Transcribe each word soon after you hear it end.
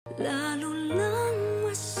lalo lang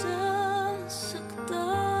masasaktan.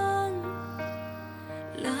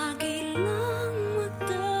 Lagi lang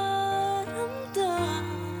magdaramdam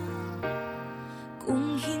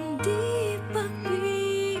kung hindi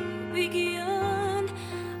pagbibigyan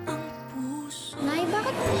ang puso. Nay,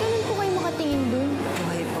 bakit ganun po kayo makatingin dun?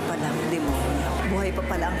 Buhay pa pala ang demonyo. Buhay pa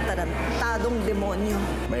pala ang tarantadong demonyo.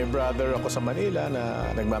 May brother ako sa Manila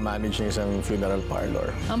na nagmamanage ng isang funeral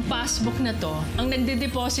parlor. Ang passbook na to, ang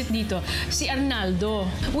nagde-deposit dito, si Arnaldo.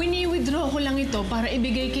 Wini-withdraw ko lang ito para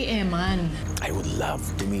ibigay kay Emman. I would love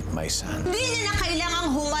to meet my son. Hindi niya na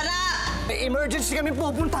kailangang humarap! May emergency kami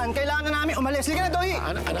pupuntahan. Kailangan na namin umalis. Sige na, Doy!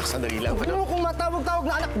 Anak, sandali lang. Ano kung matawag-tawag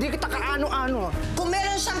na anak, di kita kaano-ano. Kung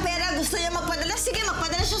meron siyang pera, gusto niya magpadala, sige,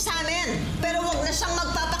 magpadala siya sa amin. Pero huwag na siyang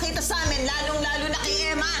magpapakita sa amin, lalong-lalo na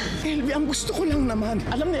kay Emman. Elvie, ang gusto ko lang naman.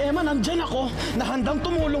 Alam ni Emma, nandyan ako na handang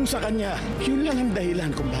tumulong sa kanya. Yun lang ang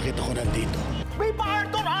dahilan kung bakit ako nandito. May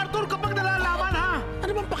Arthur kapag nalalaman, ha?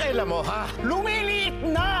 Ano bang pakialam mo, ha? Lumiliit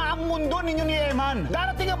na ang mundo ninyo ni Emman.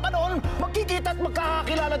 Darating ang panahon, magkikita at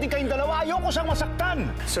magkakakilala din kayong dalawa. Ayoko siyang masaktan.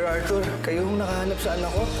 Sir Arthur, kayo yung nakahanap sa anak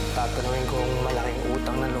ko. Tatanungin kung malaking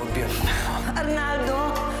utang na loob yun. Arnaldo,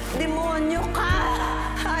 demonyo ka!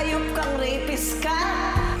 Hayop kang rapist ka!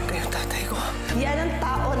 Kayo tatay ko. Yan ang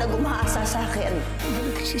tao na gumasa sa akin.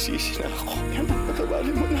 Nagsisisi na ako. Emma,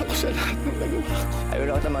 patawarin mo na ako sa lahat ng nagawa ko. Ayaw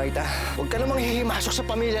na kita makita. Huwag ka namang hihimasok sa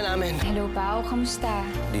pamilya namin. Hello, Pao. Kamusta?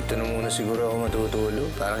 Dito na muna siguro ako matutulog.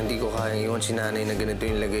 Parang hindi ko kayang iwan si nanay na ganito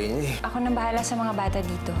yung lagay niya eh. Ako nang bahala sa mga bata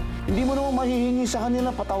dito. Hindi mo naman mahihingi sa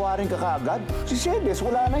kanila, patawarin ka kaagad. Si Sebes,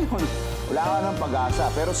 wala na yun. Wala ka ng pag-asa.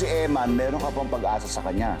 Pero si Emman, meron ka pang pag-asa sa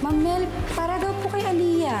kanya. Ma'am Mel, para daw po kay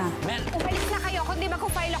Aliyah. Umalis na kayo kundi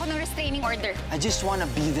magpo-file ako ng restraining order. I just wanna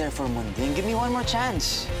be there for Munding. Give me one more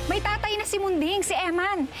chance. May tatay na si Munding, si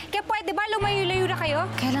Emman. Kaya pwede ba lumayo-layo na kayo?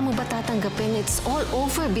 Kailan mo ba tatanggapin? It's all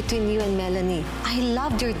over between you and Melanie. I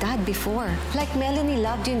loved your dad before, like Melanie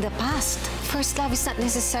loved you in the past. First love is not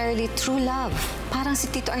necessarily true love. Parang si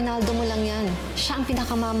Tito Arnaldo mo lang yan. Siya ang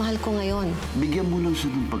pinakamamahal ko ngayon. Bigyan mo lang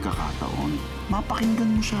siya ng pagkakataon.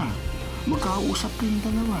 Mapakinggan mo siya. Magkausap kayong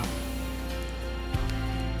dalawa.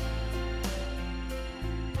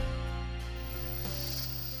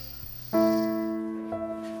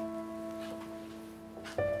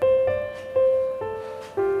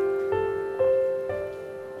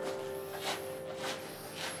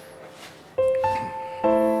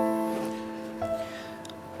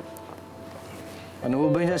 Ano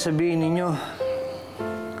ba yung sasabihin ninyo?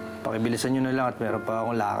 Pakibilisan nyo na lang at meron pa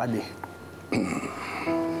akong lakad eh.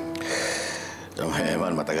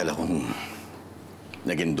 Emman, matagal akong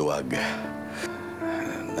naging duwag.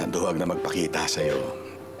 Naduwag na magpakita sa'yo.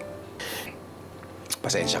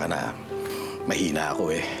 Pasensya ka na. Mahina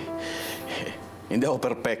ako eh. Hindi ako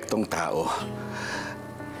perpektong tao.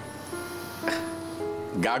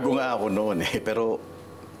 Gago nga ako noon eh, pero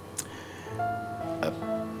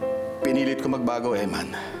pinilit ko magbago, Emman.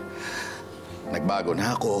 Nagbago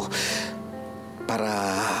na ako para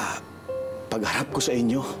pagharap ko sa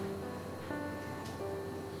inyo,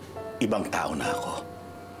 ibang tao na ako.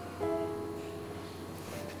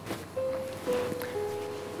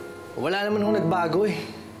 Wala naman akong nagbago eh.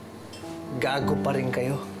 Gago pa rin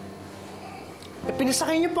kayo. Eh,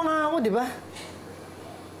 pinasakay niyo pa nga ako, di ba?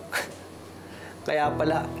 Kaya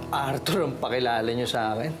pala, Arthur ang pakilala niyo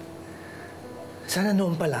sa akin. Sana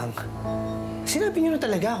noon pa lang, sinabi niyo na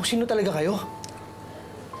talaga kung sino talaga kayo.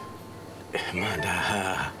 Emman,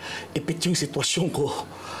 ipit yung sitwasyon ko.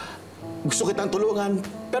 Gusto kitang tulungan,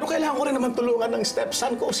 pero kailangan ko rin naman tulungan ng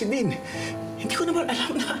stepson ko, si Dean. Hindi ko naman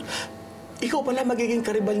alam na ikaw pala magiging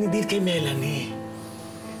karibal ni Dean kay Melanie.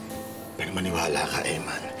 Pero maniwala ka,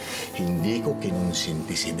 Emman, hindi ko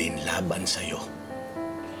kinonsinti si Dean laban sa'yo.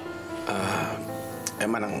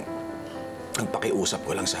 Emman, ang pakiusap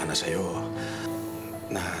ko lang sana sa'yo,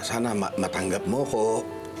 na sana matanggap mo ko.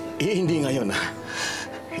 Hindi ngayon, ha?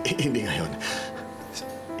 Hindi ngayon.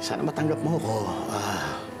 Sana matanggap mo ko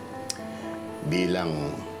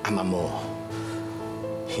bilang ama mo,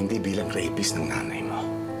 hindi bilang rapist ng nanay mo.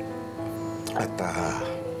 At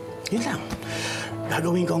yun lang.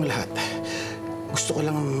 Gagawin ko ang lahat. Gusto ko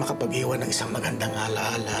lang makapag-iwan ng isang magandang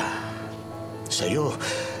alaala sa'yo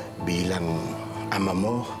bilang ama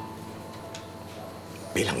mo,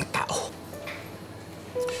 bilang tao.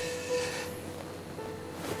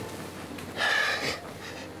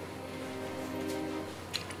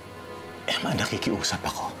 Emma, nakikiusap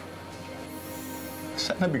ako.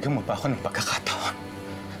 Sana bigyan mo pa ako ng pagkakataon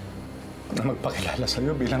na magpakilala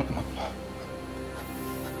sa'yo bilang ama mo.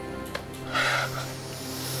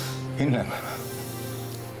 Yun lang.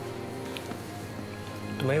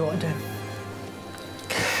 Tumayo ka dyan.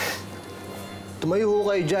 Tumayo ho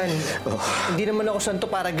kayo dyan. Hindi naman ako santo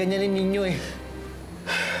para ganyanin ninyo eh.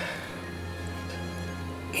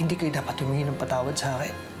 Hindi kayo dapat humingi ng patawad sa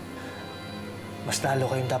akin. Mas lalo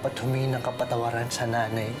kayong dapat humingi ng kapatawaran sa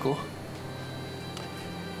nanay ko.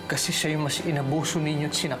 Kasi siya yung mas inabuso ninyo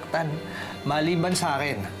at sinaktan, maliban sa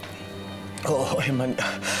akin. Oo, Emman.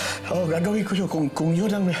 Oo, gagawin ko yun. Kung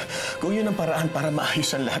yun ang paraan para maayos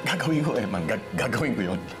ang lahat, gagawin ko, Emman. Gagawin ko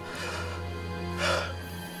yun.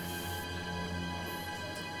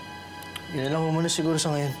 Yun na lang muna siguro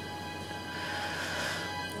sa ngayon.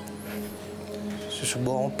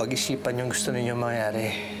 Susubukan kong pag-isipan yung gusto ninyo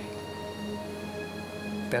mangyari.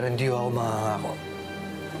 Pero hindi ako makakako.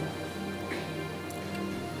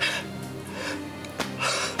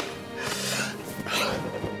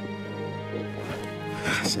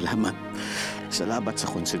 Salamat. Salamat sa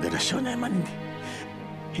konsiderasyon, Emman.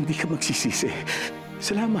 Hindi ka magsisisi.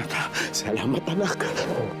 Salamat, ha? Salamat, anak.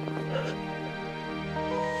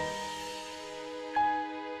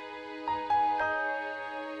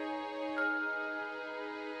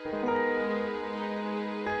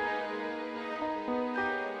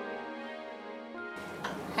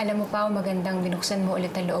 Alam mo pa, magandang binuksan mo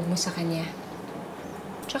ulit ang loob mo sa kanya.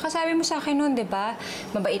 Tsaka sabi mo sa akin noon, di ba?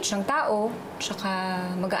 Mabait siyang tao, tsaka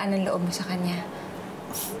magaan ang loob mo sa kanya.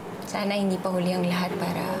 Sana hindi pa huli ang lahat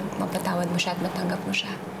para mapatawad mo siya at matanggap mo siya.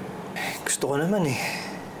 Gusto ko naman eh.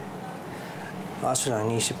 Kaso lang,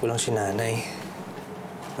 iniisip ko lang si nanay.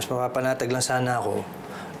 Mas mapapanatag lang sana ako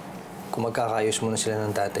kung magkakayos muna sila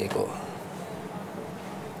ng tatay ko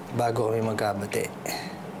bago kami magkabati.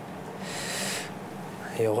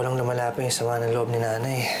 Ayoko lang lumalapin yung sama ng loob ni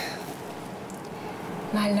nanay.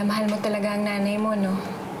 Mahal na mahal mo talaga ang nanay mo, no?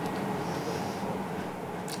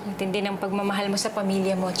 Ang tindi ng pagmamahal mo sa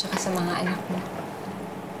pamilya mo at saka sa mga anak mo.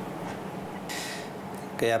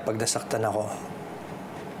 Kaya pag nasaktan ako,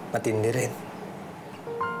 matindi rin.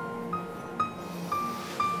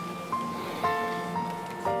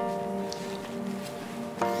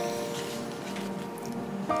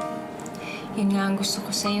 Yun nga ang gusto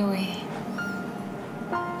ko sa'yo, eh.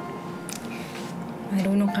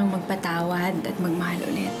 Marunong kang magpatawad at magmahal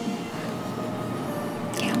ulit.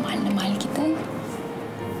 Kaya mahal na mahal kita.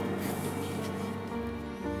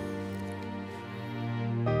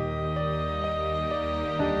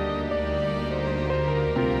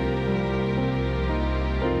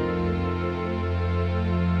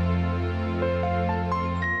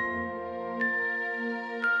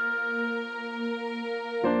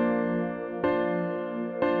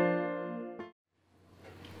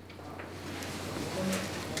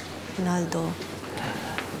 Ronaldo,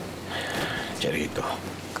 Charito.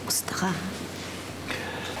 kamusta ka?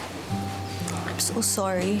 I'm so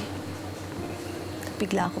sorry.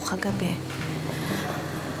 Bigla ako kagabi.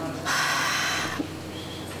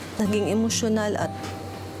 Naging emosyonal at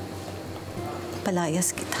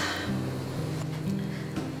palayas kita.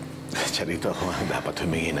 Charito, ako ang dapat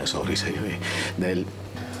humingi ng sorry sa'yo eh. Dahil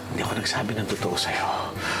hindi ako nagsabi ng totoo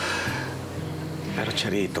sa'yo. Pero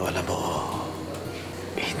Charito, alam mo,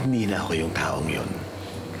 hindi na ako yung taong yun.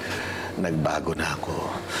 Nagbago na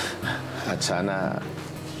ako. At sana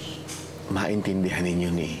maintindihan ninyo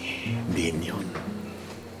ni Dean yun.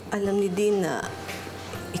 Alam ni Dean na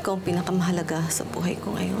ikaw ang pinakamahalaga sa buhay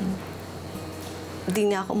ko ngayon. Hindi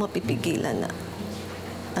niya ako mapipigilan na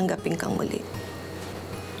tanggapin kang muli.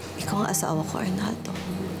 Ikaw ang asawa ko, Arnaldo.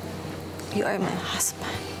 You are my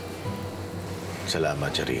husband.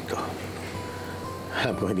 Salamat, Charito.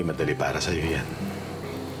 Alam ko hindi madali para sa'yo yan.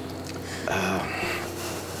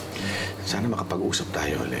 Sana makapag-usap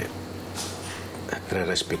tayo ulit. At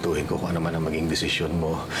re-respetuhin ko kung ano man ang maging desisyon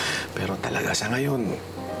mo. Pero talaga sa ngayon,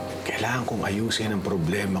 kailangan kong ayusin ang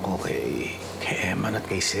problema ko kay Emman at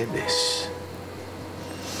kay Sedes.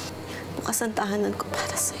 Bukas ang tahanan ko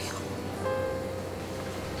para sa'yo.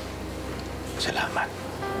 Salamat.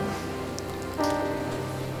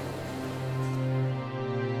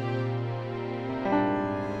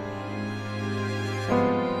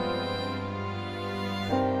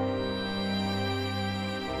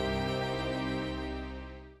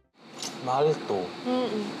 Mahal to.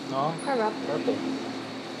 No? Harap. Ito.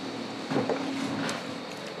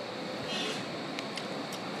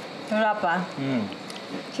 Wala pa.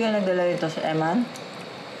 Sino nagdala rito? Si Emman?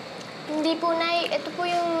 Hindi po, Nay. Ito po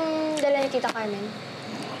yung dala ni Tita Carmen.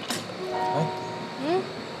 Ay?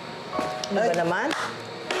 Ano ba naman?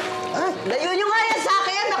 Ay, layo nyo nga yan sa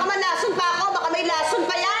akin! Baka malason pa ako! Baka may lason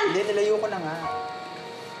pa yan! Hindi, nilayo ko na nga.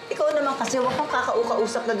 Ikaw naman kasi, huwag kang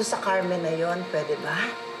kakaukausap na doon sa Carmen na yon. Pwede ba?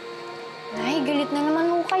 Nay, galit na naman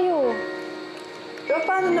ho kayo. Pero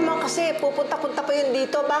paano naman kasi? Pupunta-punta pa yun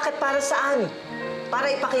dito. Bakit? Para saan? Para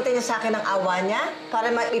ipakita niya sa akin ang awa niya? Para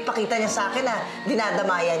ipakita niya sa akin na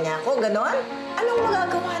dinadamayan niya ako? Ganon? Anong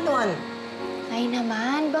magagawa nun? Ay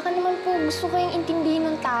naman, baka naman po gusto kayong intindihin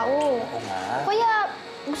ng tao. Kaya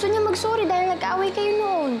gusto niya mag-sorry dahil nag-away kayo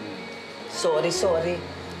noon. Sorry.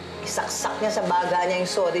 Isaksak niya sa baga niya yung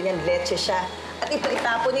sorry niya, leche siya. At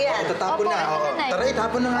itapon niya yan. Tatapon Opo, na. ito Oo. na, Nay. Tara,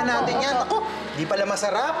 itapon na nga natin yan. Opo. Ako, di pala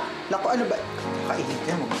masarap. Naku, ano ba? Kainit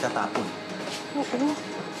yan, huwag tatapon. Oo.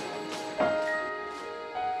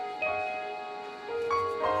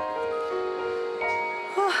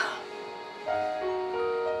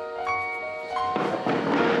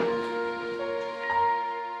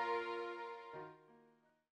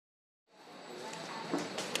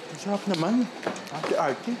 Sarap naman.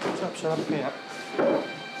 Arte-arte. Sarap-sarap kaya.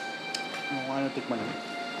 Ano tikman niyo?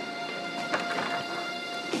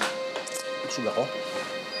 Busog ako.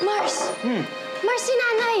 Mars! Mars, si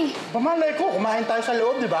Nanay! Pamalay ko, kumain tayo sa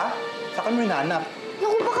loob, di ba? Saka mo hinanap.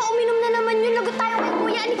 Naku, baka uminom na naman yun. Lagot tayo kay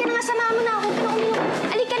Kuya. Alika na nga, samahan mo na ako. Huwag ka na uminom.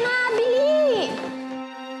 Alika na, bili!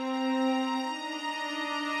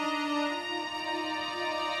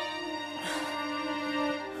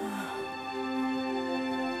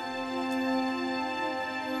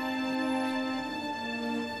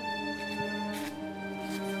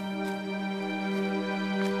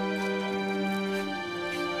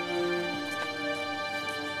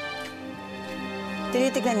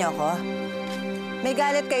 Tinitignan niyo ako? May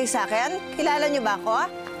galit kayo sa akin? Kilala niyo ba ako?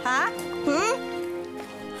 Ha?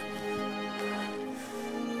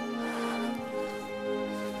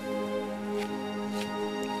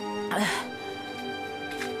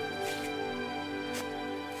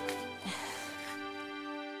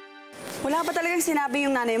 Wala ba talagang sinabi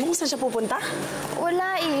yung nanay mo kung saan siya pupunta?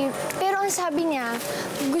 Wala eh. Pero ang sabi niya,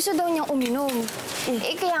 gusto daw niyang uminom.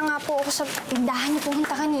 Eh, kaya nga po ako sa tindahan niya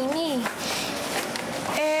pumunta kanina eh.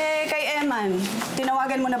 Kay Emman,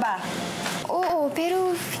 tinawagan mo na ba? Oo,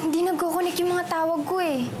 pero hindi nagko-connect yung mga tawag ko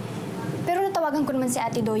eh. Pero natawagan ko naman si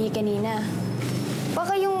Ate Doyi kanina.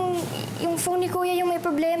 Baka yung phone ni Kuya yung may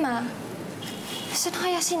problema. Saan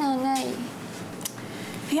kaya si Nanay?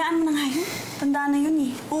 Hayaan mo na nga yun. Tandaan na yun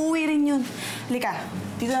eh. Uuwi rin yun. Halika,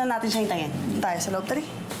 dito na natin siya hintayin. Dito tayo sa loob, tari.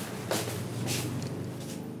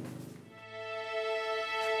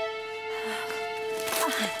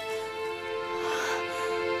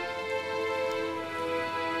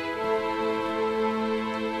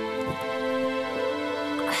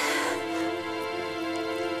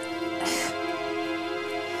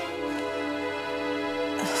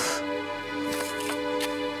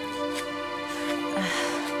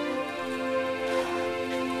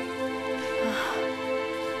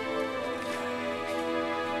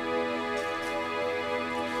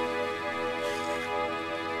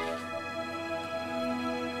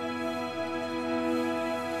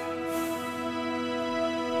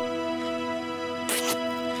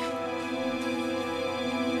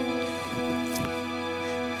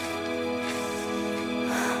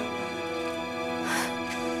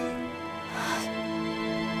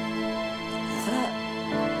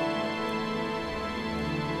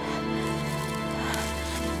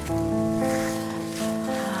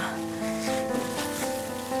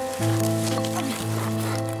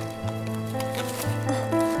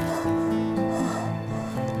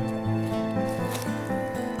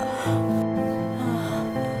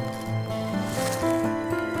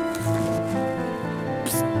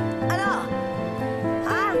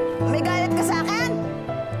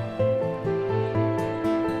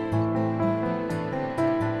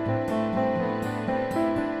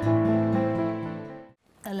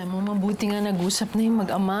 Buti nga nag-usap na yung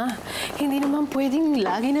mag-ama. Hindi naman pwedeng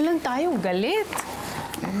lagi na lang tayong galit.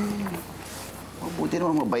 Buti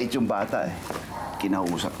naman mabait yung bata eh.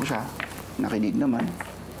 Kinausap ko siya. Nakinig naman.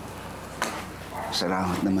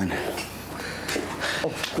 Salamat naman.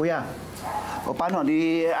 Oh, kuya. O paano?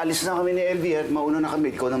 Di alis na kami ni LV at mauna na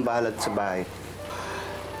kami. Ikaw nang bahala sa bahay.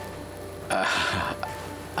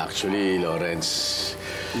 Actually, Lawrence,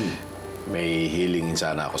 may hilingin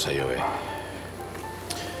sana ako sa'yo eh.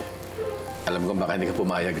 Alam ko baka hindi ka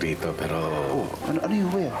pumayag rito, pero... Oh, ano yun,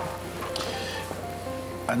 kuya?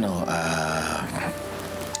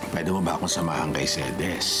 Pwede mo ba akong samahan kay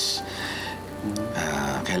Sedes?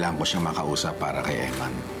 Kailangan ko siyang makausap para kay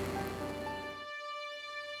Emman.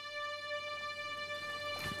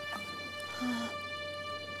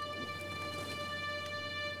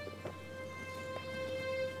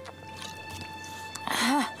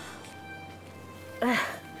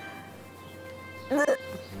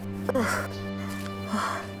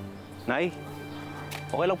 Nay,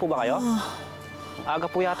 okay lang po ba kayo?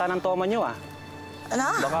 Aga po yata ng toma nyo, ah.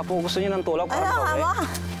 Ano? Baka po gusto nyo ng tulog para Ano, okay. Amo?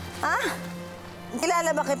 Ha?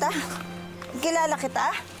 Kilala ba kita? Kilala kita?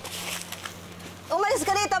 Umalis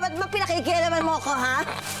ka dito, ba't ba pinakikialaman mo ako, ha?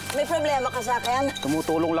 May problema ka sa akin?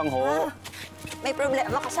 Tumutulong lang ho. Ha? May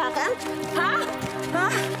problema ka sa akin? Ha? Ha?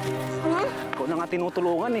 Hmm? Ikaw na nga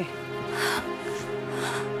tinutulungan eh.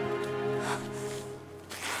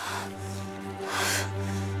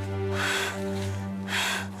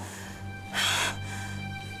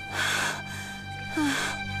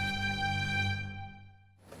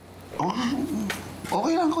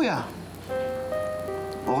 Okay lang, kuya.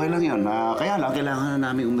 Okay lang yun. Kaya lang, kailangan na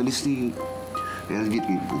namin umalis ni... Kaya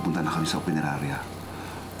pupunta na kami sa punerarya.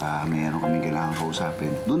 Mayroon kaming kailangan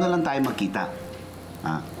kausapin. Doon na lang tayo magkita.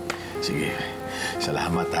 Sige.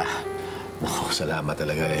 Salamat, Naku, salamat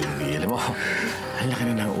talaga, Elvie. Alam mo, ang laki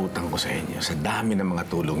na ng utang ko sa inyo. Sa dami ng mga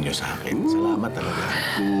tulong niyo sa akin. Salamat talaga.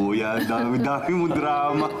 Kuya, dami-dami mo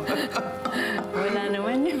drama. Wala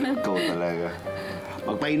naman yun. Ikaw talaga.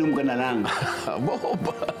 Magpainom ka na lang.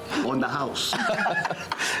 Boba. On the house.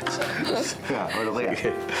 Ano kaya?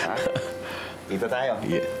 Kita tayo.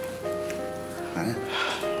 Yeah.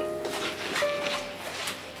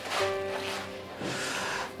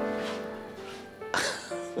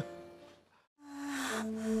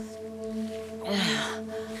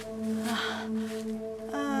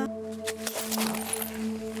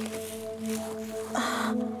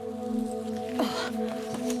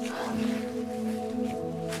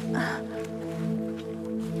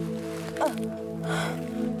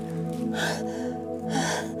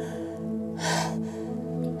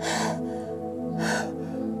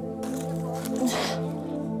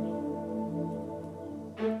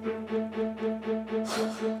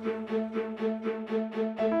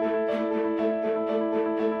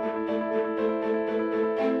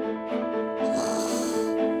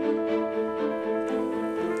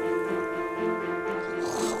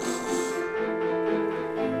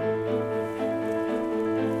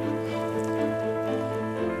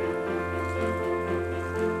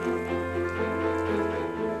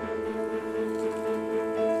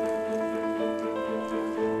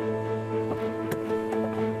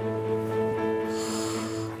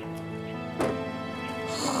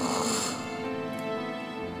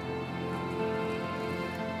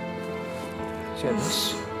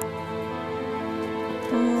 Sedes?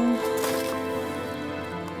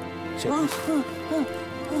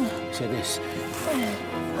 Sedes?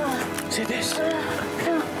 Sedes? Sedes?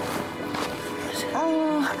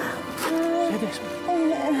 Sedes?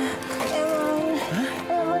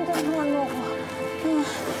 Ewan, tulungan mo ko.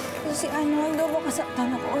 Si Arnaldo, baka saktan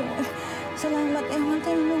ako. Salamat, Ewan,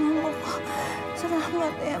 tulungan mo ko.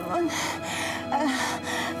 Salamat, Ewan.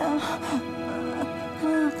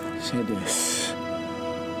 Sedes.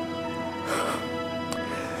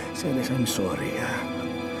 Sedes, I'm sorry,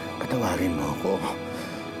 Patawarin mo ako.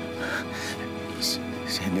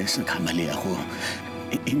 Sedes, nagkamali ako.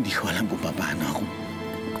 Hindi ko alam kung paano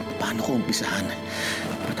ko umpisahan.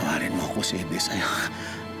 Patawarin mo ako, Sedes.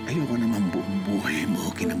 Ayoko naman buong buhay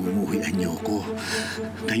mo. Kinamumuhian niyo ko.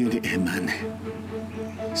 Kayo ni Emman.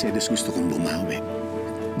 Sedes, gusto kong bumawi.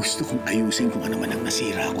 Gusto kong ayusin kung ano man ang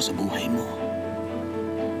nasira ako sa buhay mo.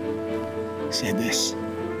 Sedes.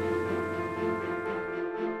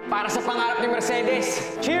 Para sa pangarap ni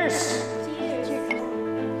Mercedes! Cheers!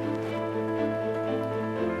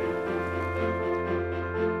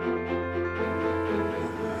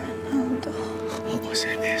 Oo,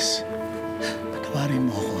 Sedes.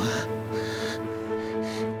 Patawarin mo ako,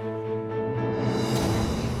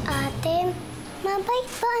 Ate, mabait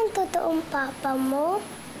ba ang totoong papa mo?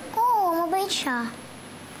 Oo, mabait siya.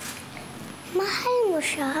 Mahal mo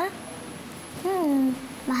siya?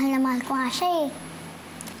 Mahal na mahal ko nga siya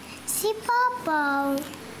Si Papa,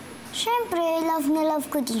 syempre, love na love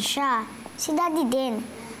ko din siya. Si Daddy din.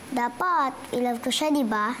 Dapat, i-love ko siya, di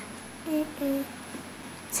ba?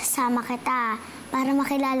 Sasama kita para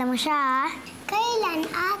makilala mo siya, Kailan,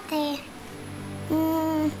 ate?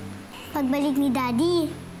 Pagbalik ni Daddy.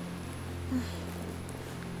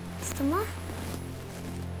 Gusto mo?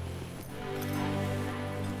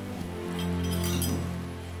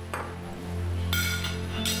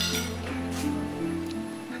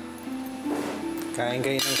 Kain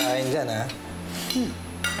kayo ng kain dyan, ha?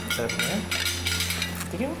 Sarap na yan.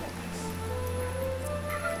 Tignan mo.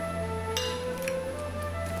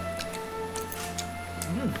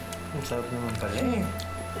 Ang sarap naman pala eh.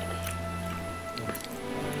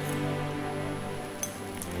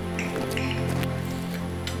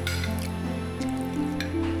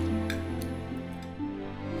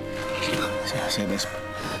 Sedes,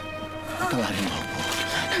 patawarin mo ako.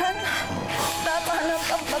 Tama na,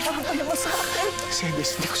 Papa. Pinapakan mo sa akin.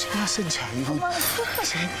 Mercedes, hindi ko sinasadya yun.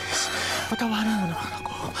 Mercedes, patawarin mo naman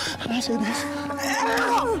ako. Mercedes.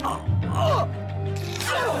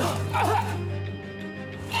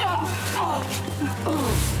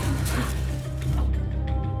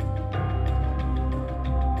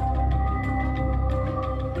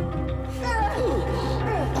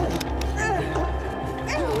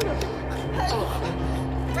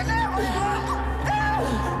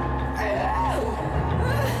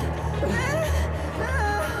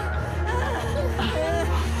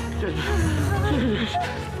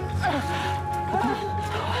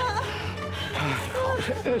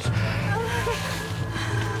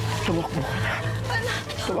 Tumakbo ka na.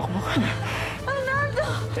 Tumakbo ka na. Arnaldo!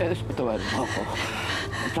 Patawarin mo ako.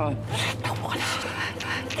 Takbo ka na.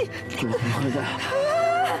 Tumakbo ka na.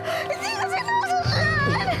 Hindi ka sinusunod!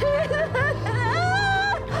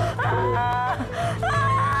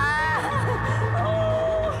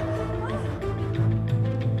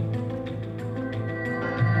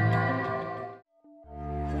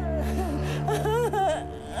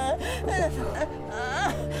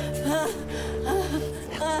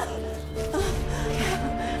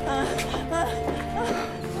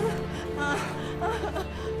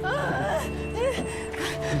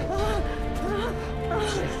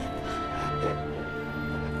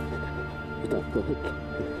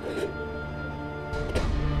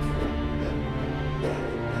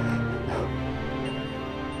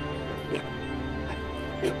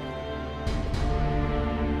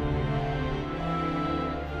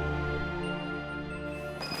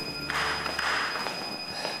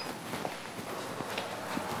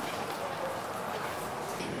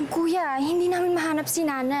 Kuya, hindi namin mahanap si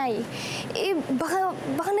nanay. Eh, baka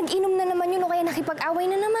nag-inom na naman yun o kaya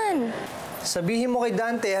nakipag-away na naman. Sabihin mo kay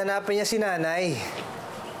Dante, hanapin niya si nanay.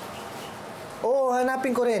 Oo,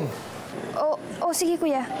 hanapin ko rin. Sige,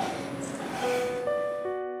 kuya.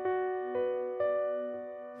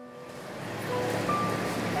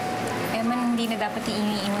 Emman, hindi na dapat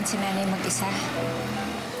iiwan si nanay mag-isa.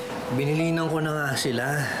 Binilinan ko na nga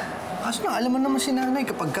sila. Kaso na, alam mo naman si nanay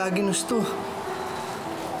kapag ginusto.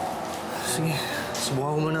 Sige,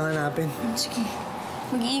 subukan ko muna hanapin. Sige.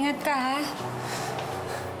 Mag-iingat ka, ha?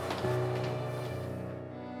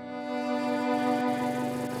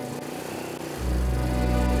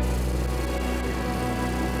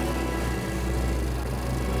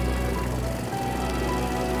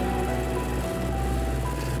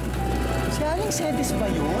 Si Aling Cedes ba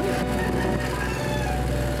yun?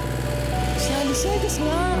 Si Aling Cedes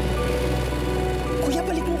nga. Kuya,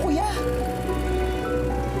 balik mo, kuya.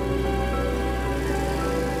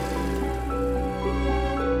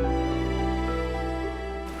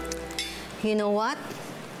 You know what?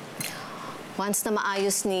 Once na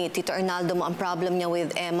maayos ni Tito Arnaldo mo ang problem niya with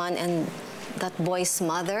Emman and that boy's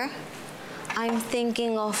mother, I'm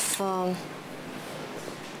thinking of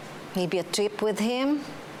maybe a trip with him.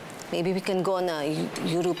 Maybe we can go on a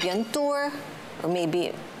European tour or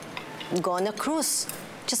maybe go on a cruise.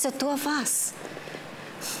 Just the two of us.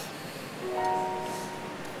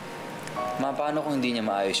 Ma, paano kung hindi niya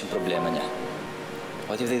maayos yung problema niya?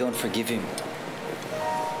 What if they don't forgive him?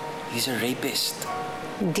 He's a rapist.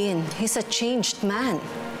 Din, he's a changed man.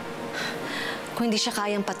 Kung hindi siya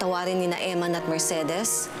kayang patawarin ni na Emman at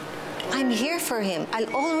Mercedes, I'm here for him. I'll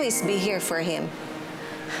always be here for him.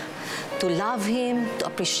 To love him, to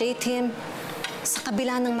appreciate him, sa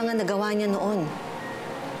kabila ng mga nagawa niya noon.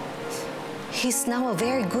 He's now a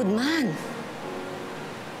very good man.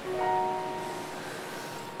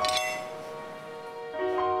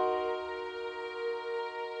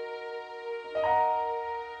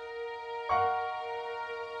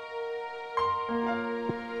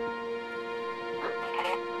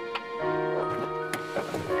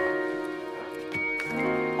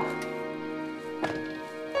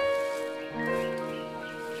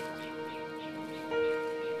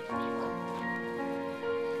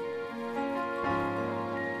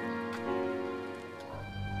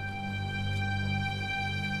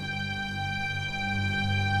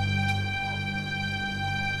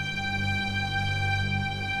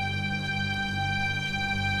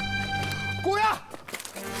 Kuya!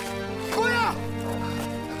 Kuya!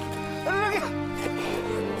 Ano nangyari?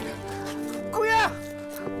 Kuya!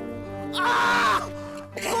 Ah!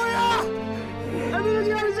 Kuya! Ano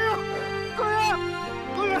nangyari sa'yo? Kuya!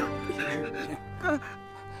 Kuya!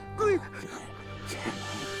 Kuya!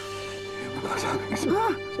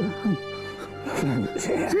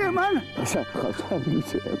 Si Emman! Sabi ni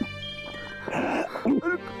si Emman.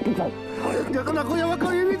 Diyan ka na, kuya! Huwag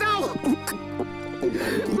kang bibitaw!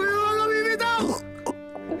 Kuya, huwag kang bibitaw!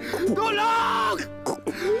 Tulong!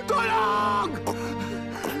 Tulong!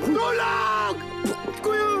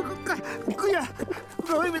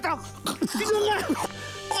 Uy, bitaw! Dito nga!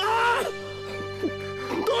 Ah!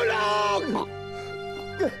 Tulong!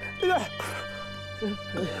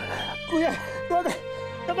 Kuya,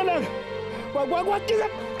 teka lang. Wag!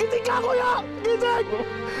 Gising ka, kuya! Gising!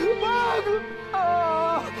 Wag!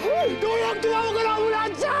 Tulong! Tumawag ka ng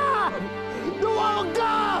ambulansya! Tumawag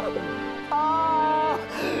ka!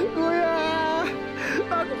 Kuya!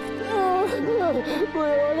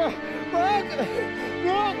 Kuya, wag!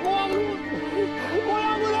 Kuya,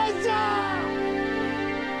 ambulansya!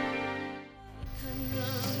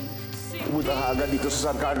 Pumunta ka agad dito sa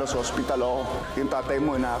San Carlos Hospital, oh. Yung tatay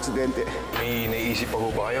mo na-aksidente. May naisip pa ho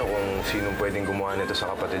ba kayo kung sinong pwedeng gumawa nito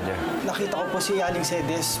sa kapatid niya? Nakita ko po si Aling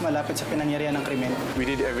Cedes malapit sa pinangyarihan ng krimen. We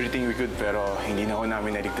did everything we could pero hindi na ho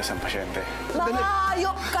namin naligtas ang pasyente.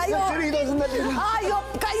 Hayop kayo! Hayop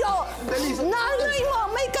kayo! Nanay mo,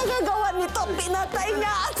 may kagagawa nito. Pinatay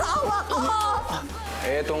niya asawa ko!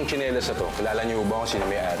 Eh, itong tsinelas na to, kilala niyo ba kung sino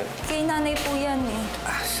may-ari? Kay nanay po yan eh.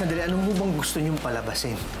 Sandali, ano mo bang gusto niyong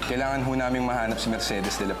palabasin? Kailangan ho naming mahanap si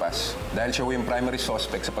Mercedes de la Paz dahil siya ho yung primary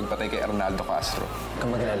suspect sa pagpatay kay Arnaldo Castro. Huwag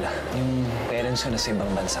kang maglala. Yung parents ko na sa ibang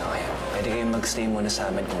bansa ngayon. Pwede kayong magstay muna sa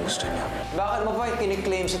amin kung gusto niyo. Bakit mo pa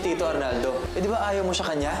kiniklaim si Tito Arnaldo? Eh, di ba ayaw mo sa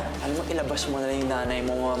kanya? Alam mo, ilabas mo na lang yung nanay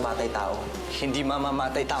mo mamamatay tao. Hindi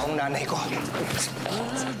mamamatay taong nanay ko.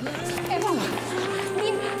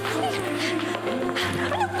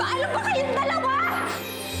 Ano ba kayong dalawa?